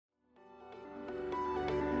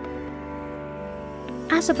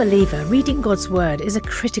As a believer, reading God's Word is a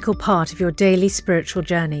critical part of your daily spiritual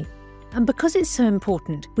journey. And because it's so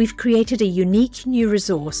important, we've created a unique new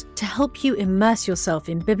resource to help you immerse yourself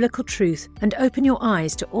in biblical truth and open your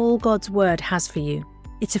eyes to all God's Word has for you.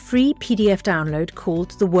 It's a free PDF download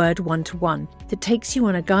called The Word 1-to-1 that takes you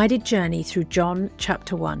on a guided journey through John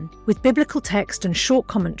chapter 1. With biblical text and short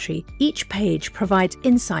commentary, each page provides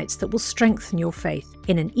insights that will strengthen your faith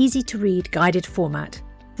in an easy-to-read guided format.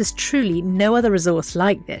 There's truly no other resource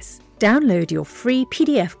like this. Download your free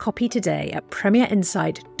PDF copy today at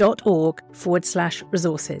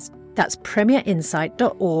premierinsight.org/resources. That's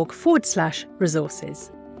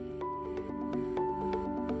premierinsight.org/resources.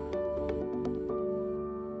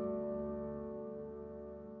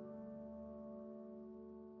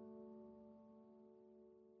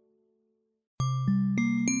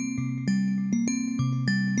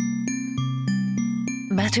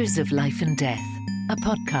 Matters of Life and Death, a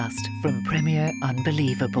podcast from Premier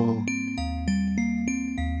Unbelievable.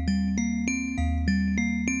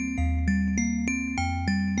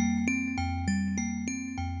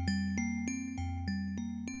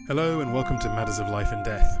 Hello and welcome to Matters of Life and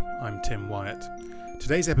Death. I'm Tim Wyatt.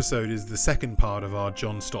 Today's episode is the second part of our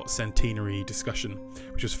John Stott centenary discussion,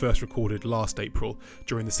 which was first recorded last April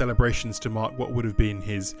during the celebrations to mark what would have been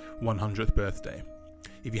his 100th birthday.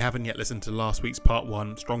 If you haven't yet listened to last week's part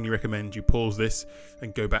 1, strongly recommend you pause this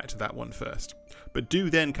and go back to that one first. But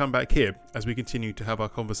do then come back here as we continue to have our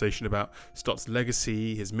conversation about Stott's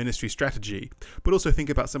legacy, his ministry strategy, but also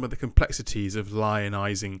think about some of the complexities of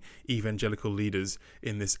lionizing evangelical leaders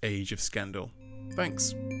in this age of scandal.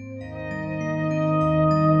 Thanks.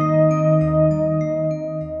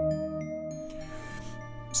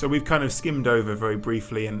 So we've kind of skimmed over very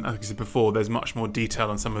briefly, and like I said before, there's much more detail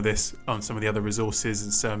on some of this, on some of the other resources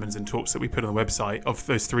and sermons and talks that we put on the website, of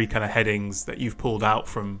those three kind of headings that you've pulled out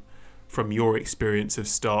from your experience of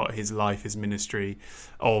Stott, his life, his ministry,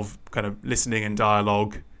 of kind of listening and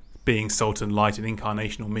dialogue, being salt and light, and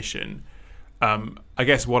incarnational mission. I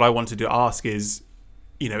guess what I wanted to ask is,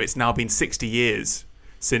 it's now been 60 years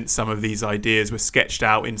since some of these ideas were sketched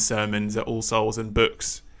out in sermons at All Souls and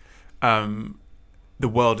books. The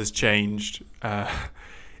world has changed.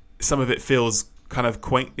 Some of it feels kind of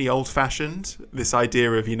quaintly old-fashioned. This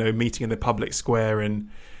idea of, meeting in the public square and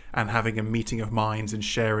having a meeting of minds and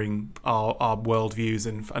sharing our worldviews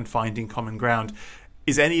and finding common ground.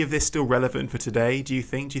 Is any of this still relevant for today, do you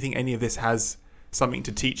think? Do you think any of this has something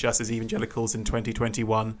to teach us as evangelicals in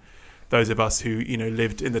 2021? Those of us who,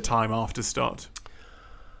 lived in the time after Stott?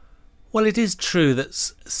 Well, it is true that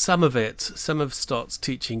some of Stott's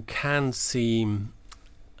teaching can seem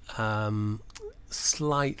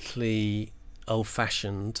slightly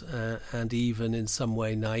old-fashioned and even in some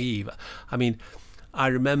way naive. I mean, I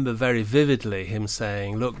remember very vividly him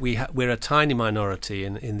saying, look, we're a tiny minority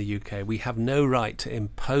in the UK. We have no right to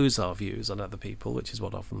impose our views on other people, which is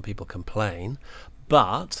what often people complain.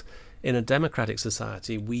 But in a democratic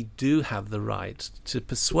society, we do have the right to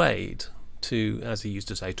persuade, to, as he used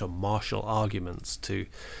to say, to marshal arguments, to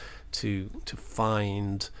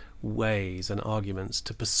find ways and arguments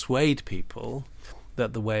to persuade people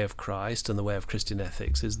that the way of Christ and the way of Christian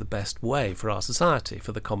ethics is the best way for our society,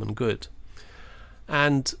 for the common good.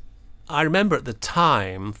 And I remember at the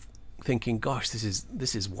time thinking, gosh, this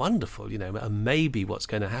is wonderful, and maybe what's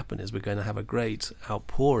going to happen is we're going to have a great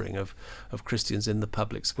outpouring of Christians in the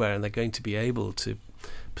public square, and they're going to be able to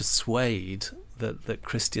persuade that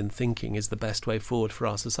Christian thinking is the best way forward for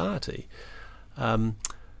our society. And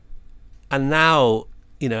now,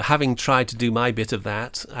 having tried to do my bit of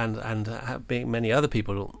that, and being many other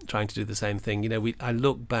people trying to do the same thing, I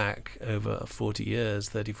look back over 40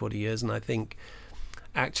 years, and I think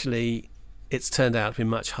actually it's turned out to be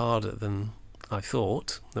much harder than I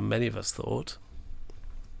thought, than many of us thought,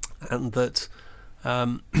 and that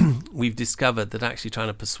we've discovered that actually trying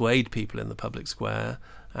to persuade people in the public square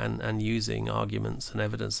and using arguments and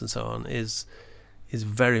evidence and so on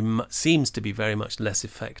seems to be very much less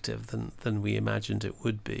effective than we imagined it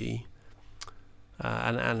would be,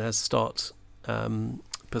 and as Stott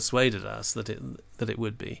persuaded us that it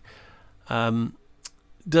would be.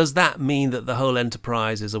 Does that mean that the whole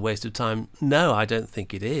enterprise is a waste of time? No, I don't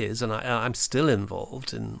think it is, and I'm still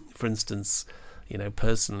involved in, for instance,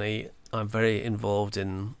 personally, I'm very involved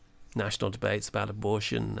in national debates about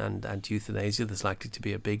abortion and euthanasia. There's likely to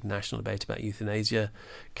be a big national debate about euthanasia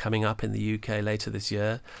coming up in the UK later this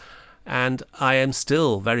year. And I am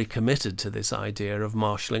still very committed to this idea of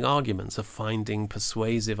marshalling arguments, of finding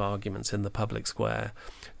persuasive arguments in the public square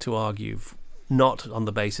to argue not on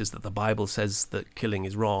the basis that the Bible says that killing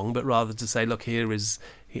is wrong, but rather to say, look, these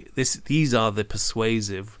are the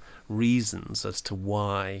persuasive reasons as to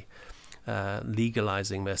why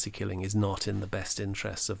legalizing mercy killing is not in the best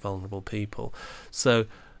interests of vulnerable people. So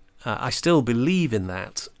I still believe in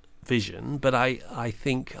that vision, but I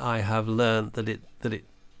think I have learned that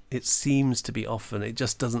it seems to be often, it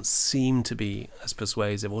just doesn't seem to be as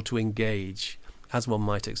persuasive or to engage as one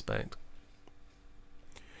might expect.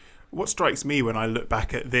 What strikes me when I look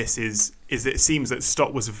back at this is that it seems that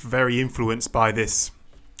Stott was very influenced by this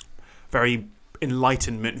very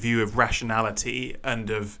Enlightenment view of rationality and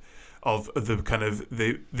of the kind of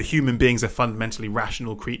the human beings are fundamentally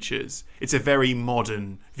rational creatures. It's a very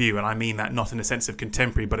modern view, and I mean that not in a sense of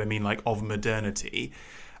contemporary, but I mean like of modernity,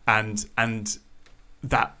 and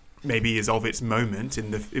that maybe is of its moment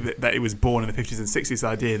in that it was born in the 50s and 60s. The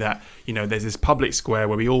idea that, you know, there's this public square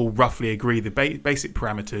where we all roughly agree the basic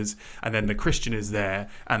parameters, and then the Christian is there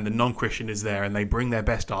and the non-Christian is there, and they bring their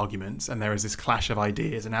best arguments, and there is this clash of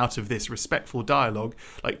ideas, and out of this respectful dialogue,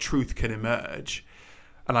 like, truth can emerge.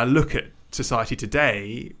 And I look at society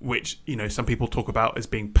today, which, you know, some people talk about as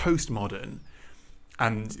being postmodern,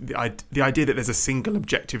 and the idea that there's a single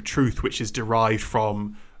objective truth which is derived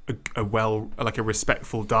from a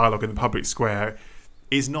respectful dialogue in the public square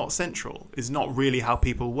is not central, is not really how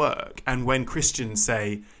people work. And when Christians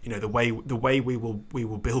say, you know, the way we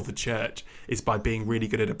will build the church is by being really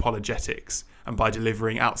good at apologetics and by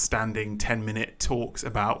delivering outstanding 10-minute talks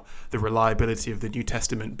about the reliability of the New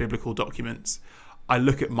Testament biblical documents, I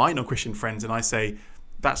look at my non-Christian friends and I say,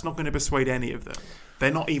 that's not going to persuade any of them.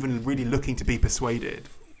 They're not even really looking to be persuaded.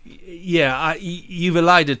 Yeah, you've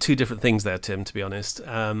elided two different things there, Tim, to be honest,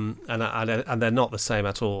 and they're not the same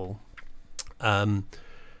at all.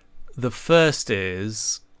 The first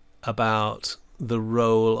is about the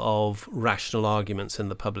role of rational arguments in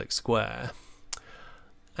the public square,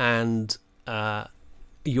 and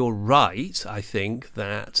you're right, I think,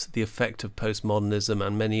 that the effect of postmodernism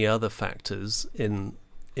and many other factors in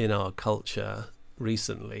our culture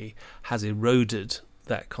recently has eroded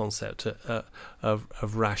that concept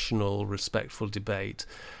of rational, respectful debate.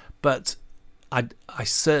 But I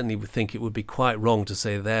certainly would think it would be quite wrong to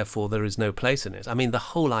say, therefore, there is no place in it. I mean, the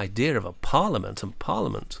whole idea of a parliament, and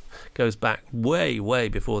parliament goes back way, way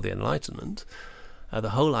before the Enlightenment. The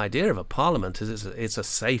whole idea of a parliament is it's a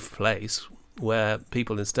safe place where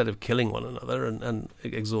people, instead of killing one another and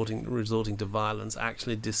resorting to violence,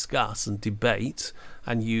 actually discuss and debate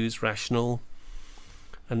and use rational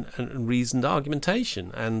and reasoned argumentation.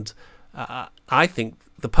 And I think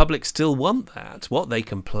the public still want that. What they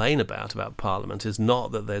complain about Parliament is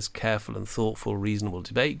not that there's careful and thoughtful, reasonable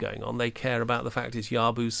debate going on. They care about the fact it's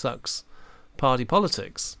Yahoo sucks party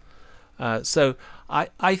politics. So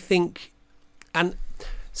I think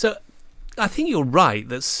you're right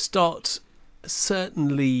that Stott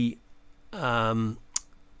certainly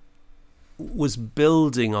was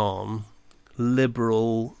building on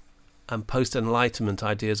liberal and post-Enlightenment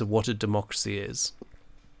ideas of what a democracy is,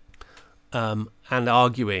 and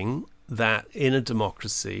arguing that in a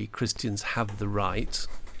democracy, Christians have the right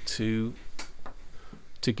to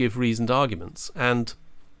give reasoned arguments. And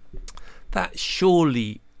that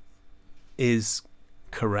surely is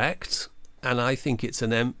correct, and I think it's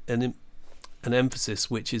an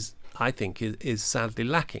emphasis which is, I think, is sadly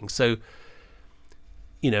lacking. So,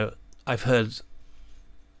 you know, I've heard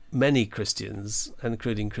many Christians,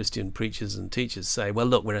 including Christian preachers and teachers, say, well,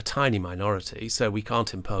 look, we're a tiny minority, so we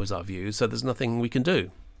can't impose our views, so there's nothing we can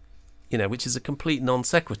do. You know, which is a complete non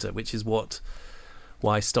sequitur, which is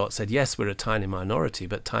why Stott said, yes, we're a tiny minority,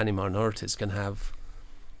 but tiny minorities can have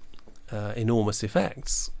enormous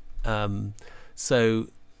effects. So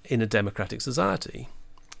in a democratic society.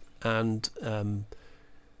 And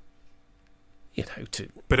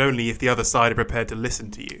but only if the other side are prepared to listen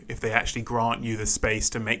to you, if they actually grant you the space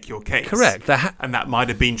to make your case. Correct. And that might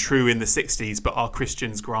have been true in the 60s, but are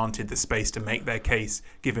Christians granted the space to make their case,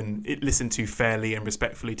 given it listened to fairly and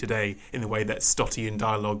respectfully today in the way that Stottian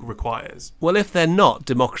dialogue requires? Well, if they're not,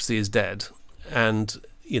 democracy is dead, and,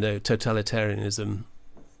 you know, totalitarianism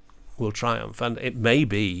will triumph. And it may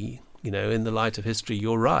be, you know, in the light of history,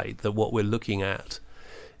 you're right, that what we're looking at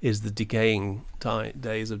is the decaying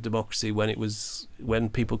days of democracy when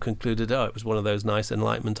people concluded, it was one of those nice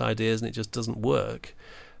Enlightenment ideas and it just doesn't work.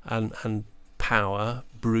 And power,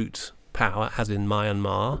 brute power, as in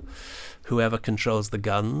Myanmar, whoever controls the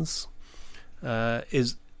guns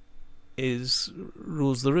rules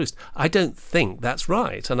the roost. I don't think that's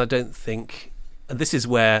right, and I don't think, and this is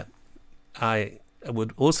where I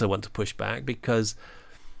would also want to push back, because,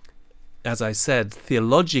 as I said,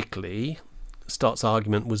 theologically, Stott's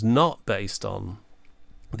argument was not based on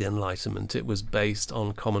the Enlightenment. It was based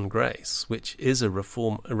on common grace, which is a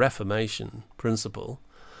Reformation principle,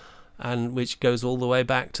 and which goes all the way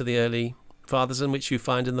back to the early fathers, and which you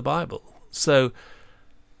find in the Bible. So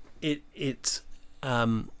I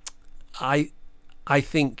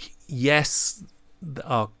think, yes,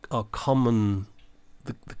 our common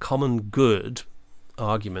the common good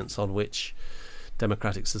arguments on which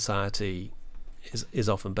democratic society is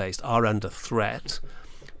often based are under threat,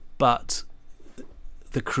 but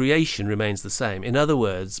the creation remains the same. In other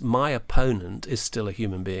words, my opponent is still a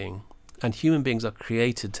human being, and human beings are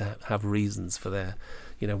created to have reasons for their,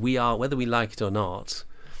 we are, whether we like it or not,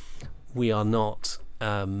 we are not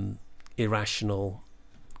irrational.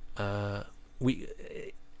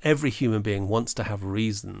 Every human being wants to have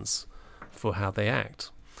reasons for how they act,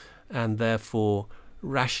 and therefore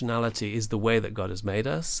rationality is the way that God has made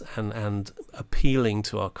us, and appealing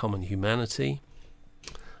to our common humanity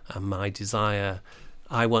and my desire.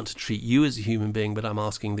 I want to treat you as a human being, but I'm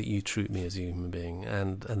asking that you treat me as a human being,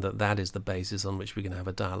 and that is the basis on which we can have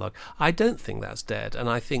a dialogue. I don't think that's dead, and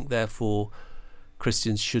I think therefore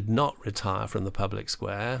Christians should not retire from the public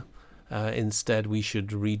square. Instead, we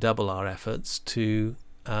should redouble our efforts to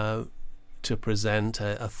present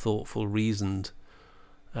a thoughtful, reasoned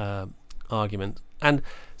argument. And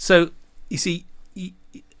so, you see,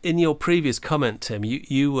 in your previous comment, Tim,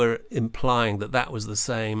 you were implying that was the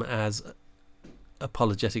same as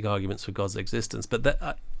apologetic arguments for God's existence,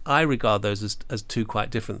 but I regard those as two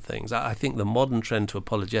quite different things. I think the modern trend to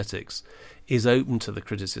apologetics is open to the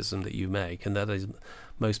criticism that you make, and that is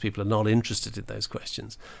most people are not interested in those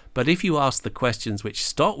questions. But if you ask the questions which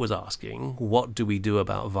Stott was asking, what do we do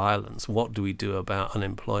about violence? What do we do about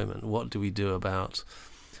unemployment? What do we do about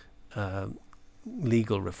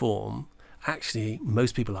legal reform? Actually,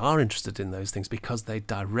 most people are interested in those things because they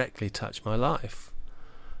directly touch my life.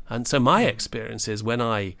 And so my experience is when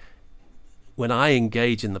I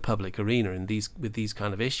engage in the public arena with these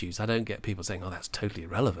kind of issues, I don't get people saying, "Oh, that's totally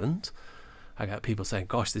irrelevant." I get people saying,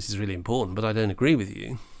 "Gosh, this is really important, but I don't agree with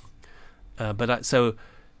you." I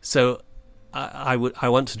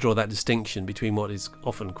want to draw that distinction between what is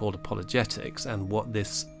often called apologetics and what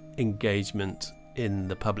this engagement in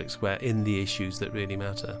the public square in the issues that really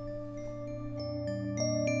matter.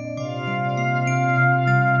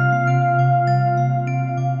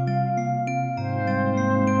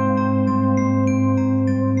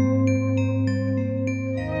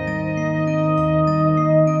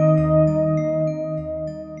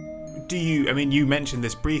 You mentioned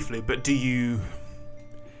this briefly, but do you,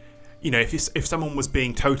 if someone was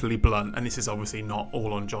being totally blunt, and this is obviously not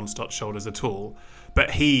all on John Stott's shoulders at all,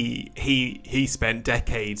 but he spent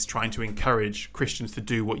decades trying to encourage Christians to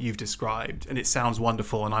do what you've described, and it sounds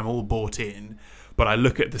wonderful, and I'm all bought in. But I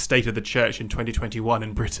look at the state of the church in 2021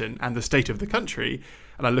 in Britain and the state of the country,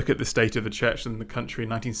 and I look at the state of the church in the country in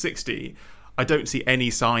 1960. I don't see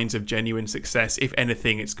any signs of genuine success. If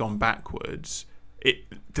anything, it's gone backwards.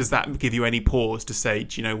 Does that give you any pause to say,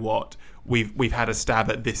 do you know what, we've had a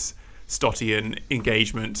stab at this Stottian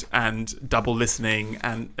engagement and double listening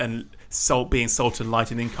and being salt and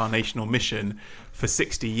light in incarnational mission for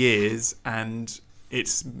 60 years, and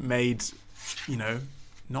it's made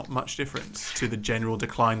not much difference to the general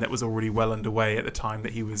decline that was already well underway at the time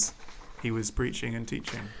that he was preaching and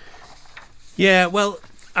teaching? Yeah, well,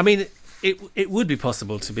 I mean, it would be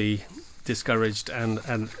possible to be discouraged,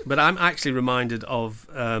 but I'm actually reminded of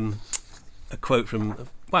a quote from a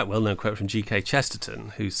quite well-known quote from G.K. Chesterton,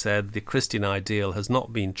 who said, "The Christian ideal has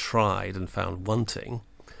not been tried and found wanting;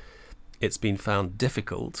 it's been found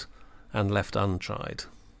difficult and left untried."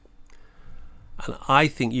 And I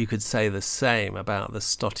think you could say the same about the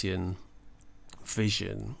Stottian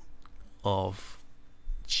vision of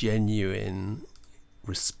genuine,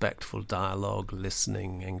 respectful dialogue,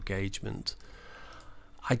 listening, engagement.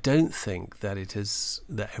 I don't think that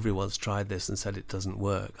that everyone's tried this and said it doesn't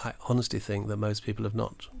work. I honestly think that most people have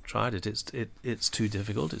not tried it. It's too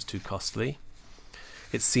difficult. It's too costly.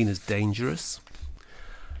 It's seen as dangerous.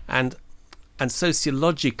 And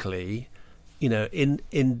sociologically,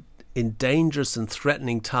 in dangerous and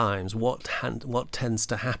threatening times, what tends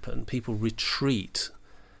to happen? People retreat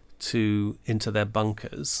into their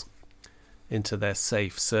bunkers, into their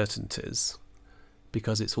safe certainties,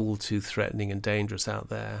 because it's all too threatening and dangerous out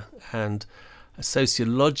there. And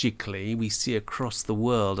sociologically, we see across the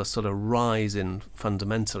world a sort of rise in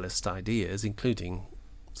fundamentalist ideas, including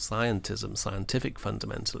scientism, scientific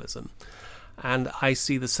fundamentalism. And I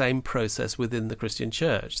see the same process within the Christian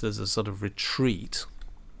church. There's a sort of retreat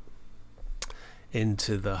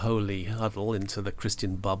into the holy huddle, into the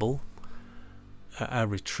Christian bubble, a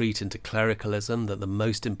retreat into clericalism, that the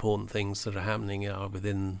most important things that are happening are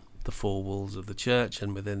within the four walls of the church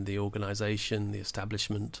and within the organisation, the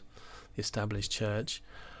establishment, the established church.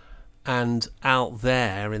 And out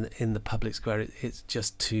there in the public square, it's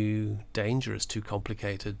just too dangerous, too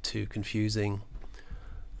complicated, too confusing.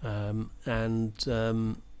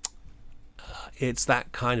 It's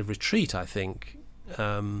that kind of retreat, I think,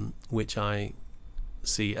 which I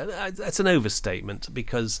see. It's an overstatement,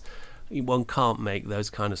 because one can't make those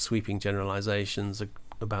kind of sweeping generalizations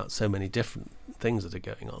about so many different things that are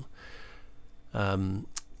going on.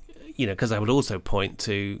 Because I would also point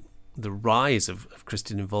to the rise of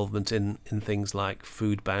Christian involvement in things like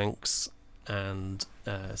food banks and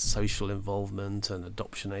social involvement and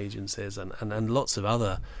adoption agencies and lots of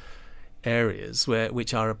other areas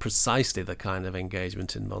which are precisely the kind of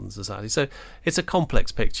engagement in modern society. So it's a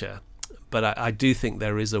complex picture, but I do think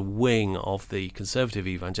there is a wing of the conservative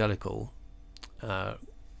evangelical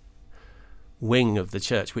wing of the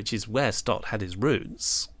church, which is where Stott had his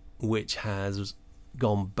roots, which has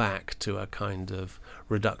gone back to a kind of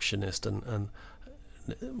reductionist and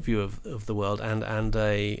view of the world and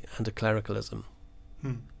a clericalism.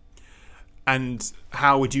 And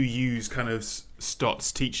how would you use kind of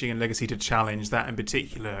Stott's teaching and legacy to challenge that in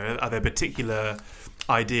particular? Are there particular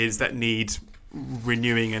ideas that need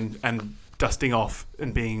renewing and dusting off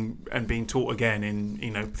and being taught again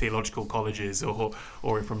in theological colleges or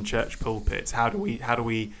from church pulpits? How do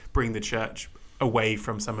we bring the church away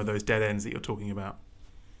from some of those dead ends that you're talking about?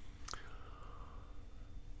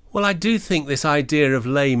 Well, I do think this idea of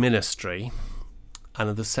lay ministry and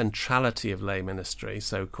of the centrality of lay ministry,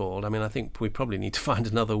 so-called, I think we probably need to find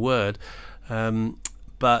another word,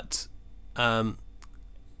 but that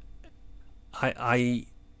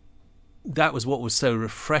was what was so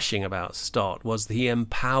refreshing about Stott, was that he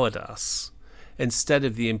empowered us. Instead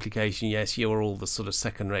of the implication, yes, you're all the sort of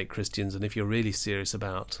second-rate Christians, and if you're really serious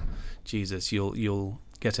about Jesus, you'll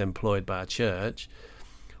get employed by a church.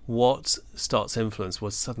 What Stott's influence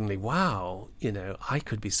was suddenly, wow, I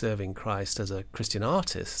could be serving Christ as a Christian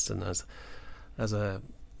artist and as a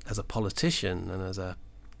politician and as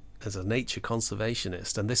a nature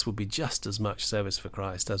conservationist, and this would be just as much service for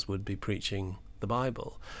Christ as would be preaching the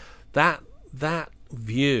Bible. That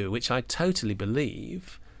view, which I totally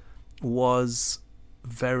believe, was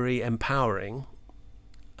very empowering,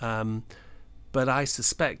 but I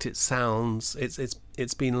suspect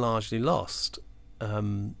it's been largely lost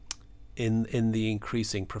in the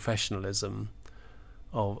increasing professionalism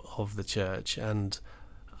of the church. And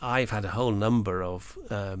I've had a whole number of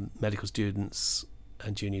medical students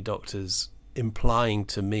and junior doctors implying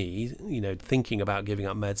to me, thinking about giving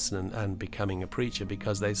up medicine and becoming a preacher,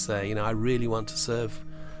 because they say, I really want to serve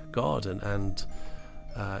God, and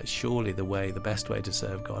surely the best way to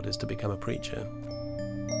serve God is to become a preacher.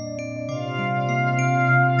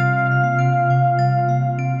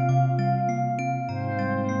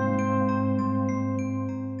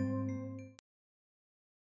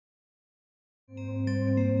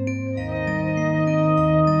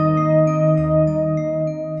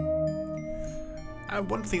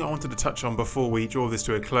 One thing I wanted to touch on before we draw this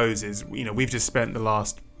to a close is, we've just spent the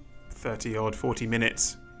last 40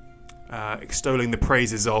 minutes extolling the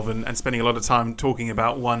praises of and spending a lot of time talking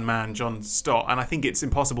about one man, John Stott. And I think it's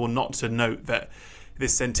impossible not to note that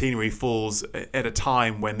this centenary falls at a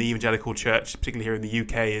time when the evangelical church, particularly here in the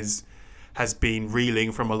UK, has been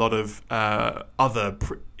reeling from a lot of other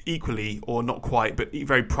equally or not quite, but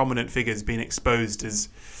very prominent figures being exposed as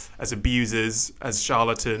abusers, as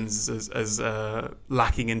charlatans, as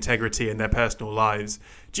lacking integrity in their personal lives.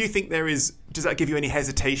 Do you think does that give you any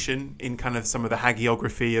hesitation in kind of some of the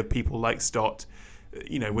hagiography of people like Stott?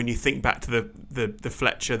 When you think back to the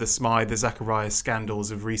Fletcher, the Smythe, the Zacharias scandals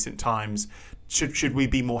of recent times, should we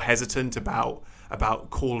be more hesitant about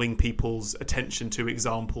calling people's attention to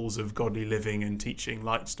examples of godly living and teaching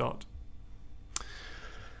like Stott?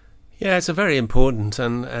 Yeah, it's a very important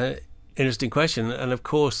and interesting question. And of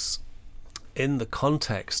course, in the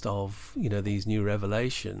context of these new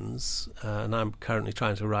revelations, and I'm currently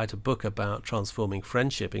trying to write a book about transforming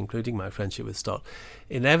friendship, including my friendship with Stott,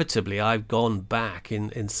 inevitably I've gone back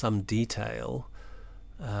in some detail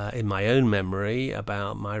in my own memory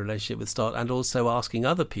about my relationship with Stott, and also asking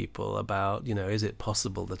other people about, is it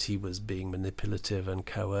possible that he was being manipulative and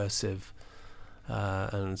coercive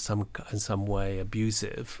and in some way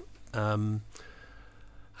abusive? And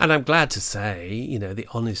I'm glad to say, the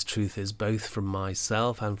honest truth is, both from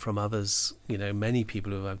myself and from others, many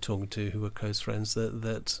people who I've talked to who are close friends,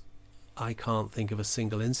 that I can't think of a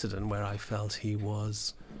single incident where I felt he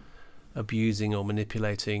was abusing or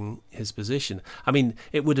manipulating his position.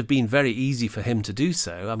 It would have been very easy for him to do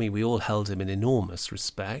so. We all held him in enormous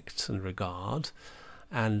respect and regard.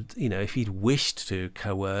 And, if he'd wished to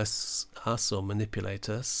coerce us or manipulate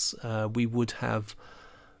us, we would have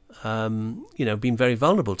been very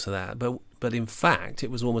vulnerable to that. But in fact, it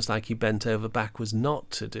was almost like he bent over backwards not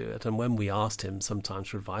to do it. And when we asked him sometimes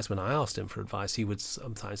for advice, when I asked him for advice, he would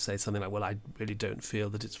sometimes say something like, well, I really don't feel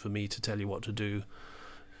that it's for me to tell you what to do,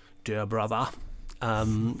 dear brother.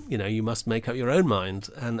 You must make up your own mind.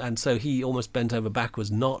 And so he almost bent over backwards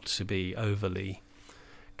not to be overly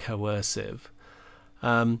coercive.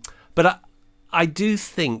 But I do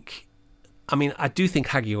think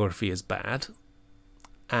hagiography is bad.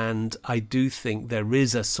 And I do think there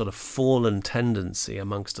is a sort of fallen tendency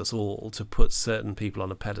amongst us all to put certain people on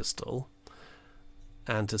a pedestal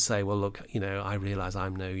and to say, well, look, I realise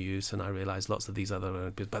I'm no use and I realise lots of these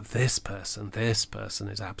other people, but this person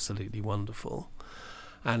is absolutely wonderful.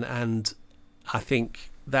 And I think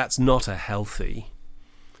that's not a healthy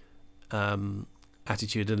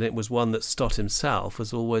attitude, and it was one that Stott himself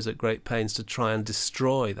was always at great pains to try and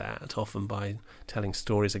destroy that, often by telling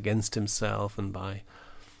stories against himself and by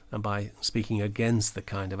speaking against the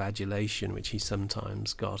kind of adulation which he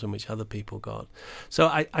sometimes got and which other people got. So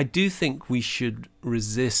I do think we should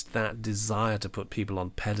resist that desire to put people on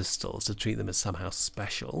pedestals, to treat them as somehow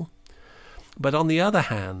special. But on the other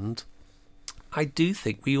hand, I do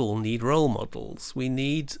think we all need role models. We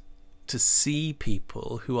need to see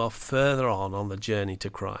people who are further on the journey to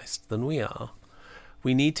Christ than we are.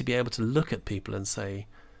 We need to be able to look at people and say,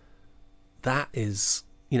 that is,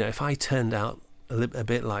 if I turned out a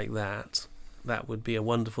bit like that would be a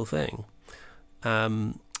wonderful thing.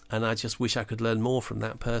 And I just wish I could learn more from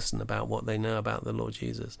that person about what they know about the Lord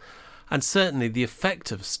Jesus. And certainly the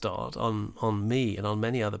effect of Stott on me and on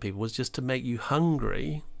many other people was just to make you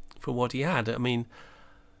hungry for what he had. I mean,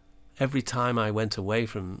 every time I went away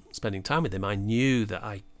from spending time with him, I knew that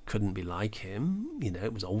I couldn't be like him.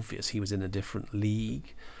 It was obvious he was in a different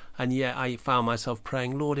league. And yet I found myself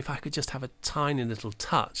praying, Lord, if I could just have a tiny little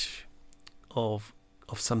touch of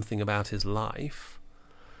something about his life,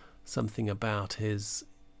 something about his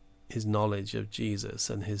knowledge of Jesus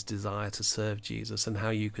and his desire to serve Jesus, and how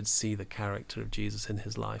you could see the character of Jesus in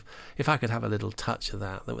his life. If I could have a little touch of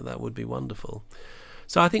that would be wonderful.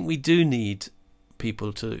 So I think we do need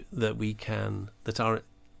people that are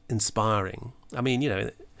inspiring. I mean,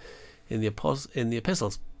 in the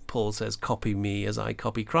epistles, Paul says, "Copy me as I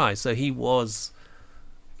copy Christ." So he was,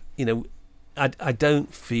 I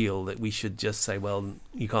don't feel that we should just say, well,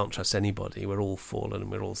 you can't trust anybody. We're all fallen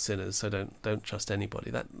and we're all sinners, so don't trust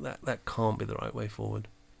anybody. That can't be the right way forward.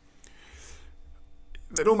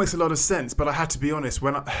 That all makes a lot of sense, but I had to be honest.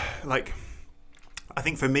 When I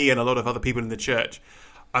think for me and a lot of other people in the church,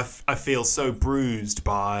 I feel so bruised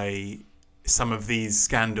by some of these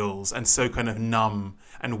scandals and so kind of numb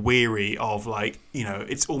and weary of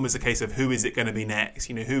it's almost a case of who is it going to be next?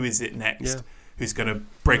 Who is it next? Yeah. Who's going to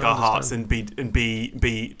break our hearts and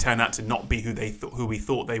be turn out to not be who we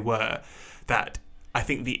thought they were? That I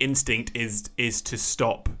think the instinct is to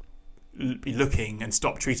stop looking and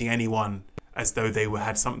stop treating anyone as though they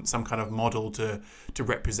had some kind of model to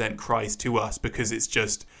represent Christ to us, because it's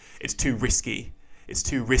too risky. It's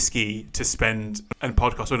too risky to spend a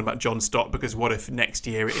podcast talking about John Stott, because what if next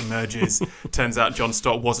year it emerges, turns out John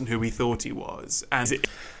Stott wasn't who we thought he was? And do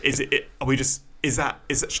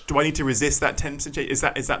I need to resist that temptation? Is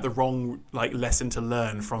that the wrong lesson to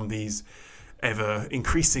learn from these ever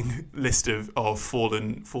increasing list of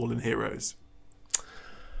fallen heroes?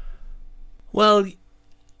 Well,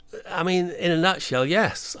 I mean, in a nutshell,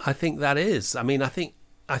 yes, I think that is. I mean, I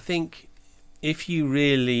think if you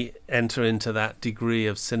really enter into that degree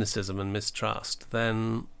of cynicism and mistrust,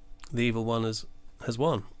 then the evil one has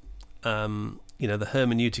won. The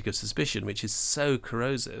hermeneutic of suspicion, which is so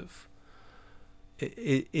corrosive,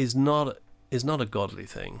 is not a godly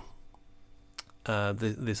thing.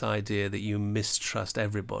 This idea that you mistrust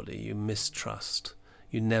everybody, you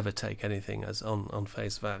never take anything as on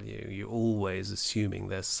face value. You're always assuming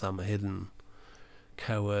there's some hidden,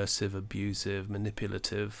 coercive, abusive,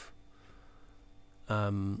 manipulative.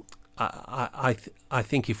 I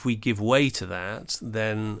think if we give way to that,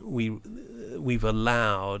 then we've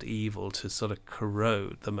allowed evil to sort of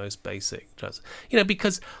corrode the most basic trust.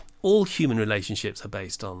 Because all human relationships are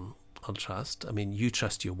based on trust. I mean, you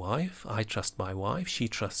trust your wife, I trust my wife, she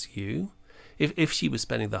trusts you. If she was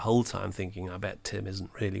spending the whole time thinking, I bet Tim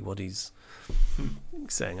isn't really what he's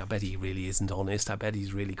saying, I bet he really isn't honest, I bet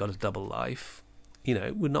he's really got a double life,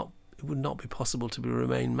 it would not be possible to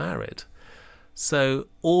remain married. So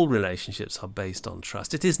all relationships are based on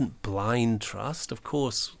trust. It isn't blind trust, of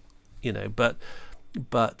course, but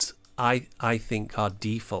I think our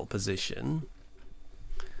default position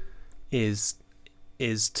is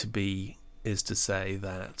to say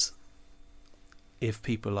that if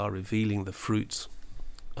people are revealing the fruits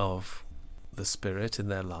of the Spirit in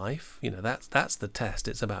their life. That's the test.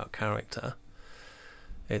 It's about character.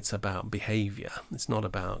 It's about behaviour. It's not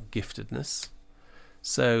about giftedness.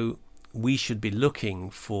 So we should be looking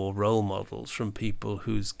for role models from people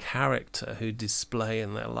whose character, who display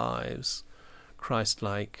in their lives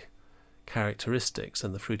Christ-like characteristics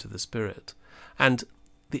and the fruit of the Spirit. And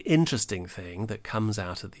the interesting thing that comes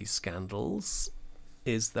out of these scandals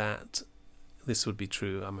is that this would be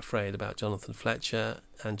true, I'm afraid, about Jonathan Fletcher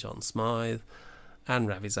and John Smythe and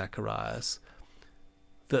Ravi Zacharias,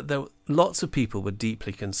 that lots of people were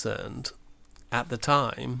deeply concerned at the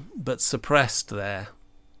time, but suppressed their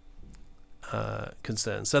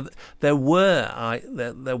concerns. So there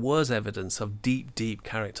was evidence of deep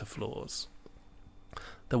character flaws.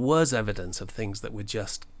 There was evidence of things that were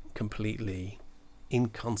just completely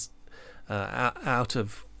out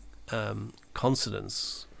of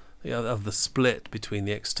consonance, of the split between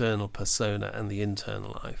the external persona and the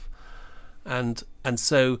internal life. And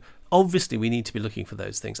so obviously we need to be looking for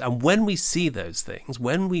those things. And when we see those things,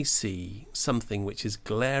 when we see something which is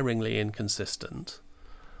glaringly inconsistent,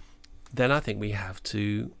 then I think we have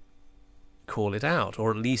to call it out.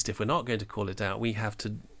 Or at least if we're not going to call it out, we have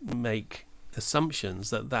to make assumptions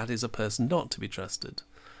that is a person not to be trusted.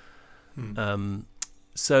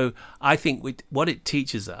 So I think what it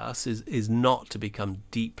teaches us is not to become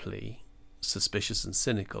deeply suspicious and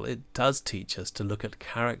cynical. It does teach us to look at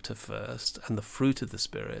character first and the fruit of the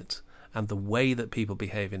Spirit and the way that people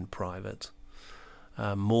behave in private,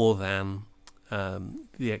 more than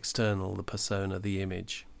the external, the persona, the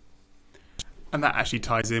image. And that actually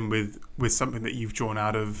ties in with something that you've drawn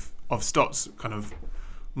out of Stott's kind of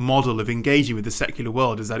model of engaging with the secular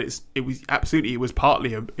world, is that it was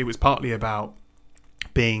partly about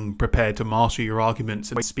being prepared to marshal your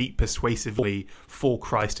arguments and speak persuasively for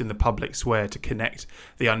Christ in the public square to connect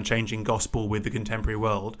the unchanging gospel with the contemporary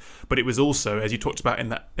world. But it was also, as you talked about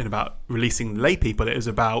in about releasing lay people, it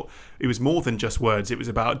was more than just words. It was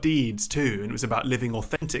about deeds too, and it was about living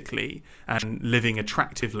authentically and living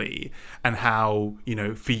attractively, and how,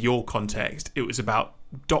 for your context, it was about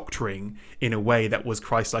doctoring in a way that was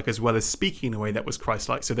Christ-like as well as speaking in a way that was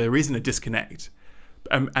Christ-like. So there isn't a disconnect.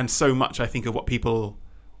 And so much, I think, of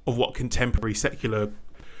what contemporary secular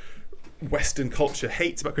Western culture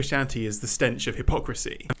hates about Christianity is the stench of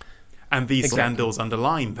hypocrisy. And these scandals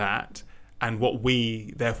underline that. And what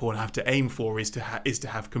we therefore have to aim for is to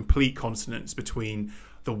have complete consonance between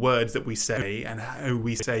the words that we say and how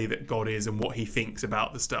we say that God is and what he thinks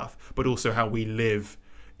about the stuff, but also how we live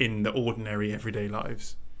in the ordinary everyday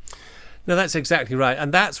lives. No, that's exactly right.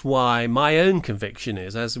 And that's why my own conviction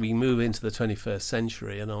is, as we move into the 21st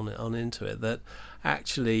century and on into it, that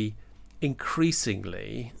actually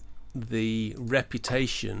increasingly the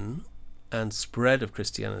reputation and spread of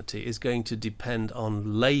Christianity is going to depend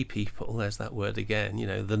on lay people, there's that word again,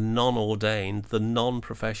 the non-ordained, the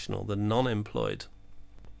non-professional, the non-employed,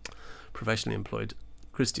 professionally employed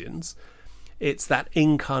Christians. It's that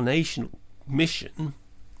incarnational mission,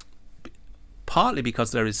 partly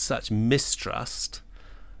because there is such mistrust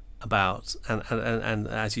about, and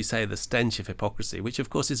as you say, the stench of hypocrisy, which of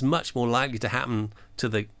course is much more likely to happen to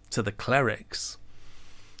the clerics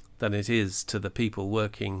than it is to the people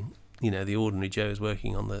working, the ordinary Joes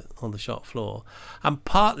working on the shop floor, and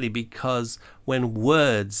partly because when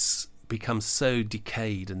words become so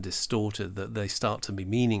decayed and distorted that they start to be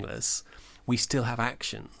meaningless, we still have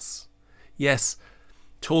actions. Yes,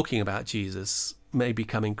 talking about Jesus may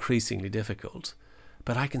become increasingly difficult,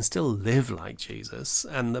 but I can still live like Jesus.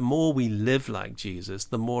 And the more we live like Jesus,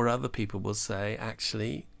 the more other people will say,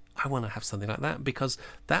 actually, I want to have something like that, because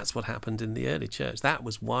that's what happened in the early church. That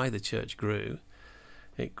was why the church grew.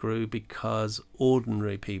 It grew because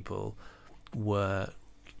ordinary people were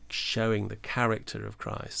showing the character of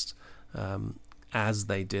Christ as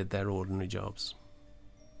they did their ordinary jobs.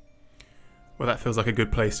 Well, that feels like a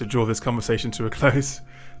good place to draw this conversation to a close.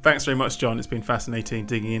 Thanks very much, John. It's been fascinating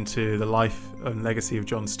digging into the life and legacy of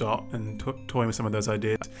John Stott and toying with some of those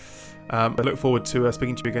ideas. I look forward to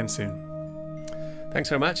speaking to you again soon. Thanks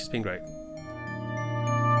very much. It's been great.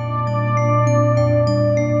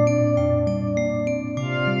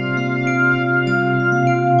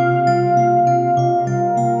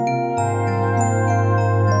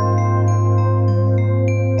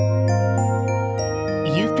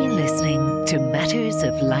 You've been listening to Matters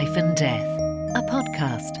of Life and Death, a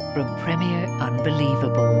podcast from Premier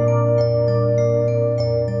Unbelievable.